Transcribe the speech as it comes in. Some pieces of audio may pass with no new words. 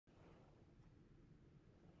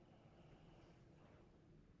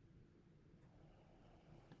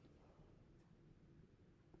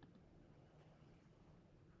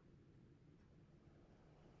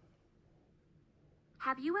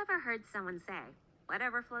Have you ever heard someone say,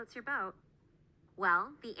 whatever floats your boat? Well,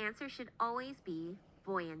 the answer should always be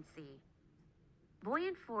buoyancy.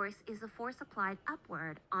 Buoyant force is the force applied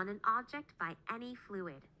upward on an object by any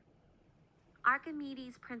fluid.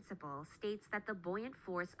 Archimedes' principle states that the buoyant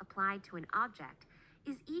force applied to an object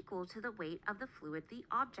is equal to the weight of the fluid the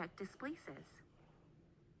object displaces.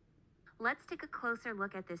 Let's take a closer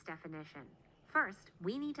look at this definition. First,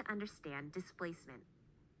 we need to understand displacement.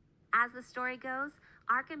 As the story goes,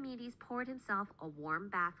 Archimedes poured himself a warm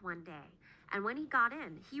bath one day, and when he got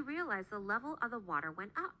in, he realized the level of the water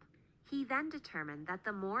went up. He then determined that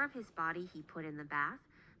the more of his body he put in the bath,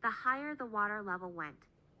 the higher the water level went.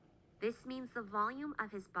 This means the volume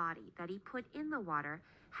of his body that he put in the water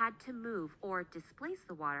had to move or displace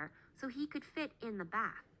the water so he could fit in the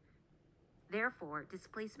bath. Therefore,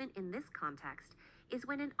 displacement in this context is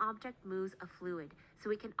when an object moves a fluid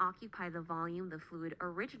so it can occupy the volume the fluid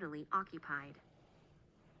originally occupied.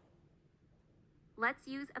 Let's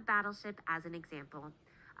use a battleship as an example.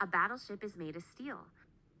 A battleship is made of steel.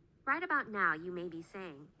 Right about now, you may be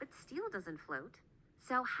saying, but steel doesn't float.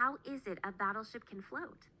 So how is it a battleship can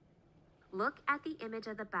float? Look at the image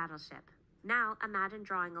of the battleship. Now imagine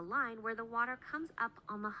drawing a line where the water comes up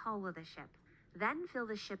on the hull of the ship. Then fill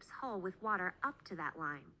the ship's hull with water up to that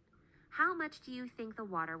line. How much do you think the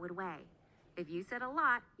water would weigh? If you said a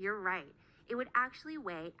lot, you're right. It would actually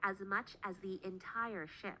weigh as much as the entire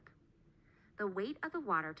ship. The weight of the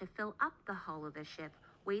water to fill up the hull of the ship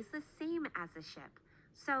weighs the same as the ship.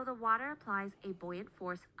 So the water applies a buoyant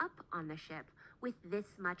force up on the ship with this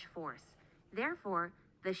much force. Therefore,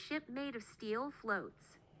 the ship made of steel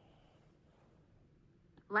floats.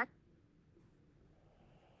 Let's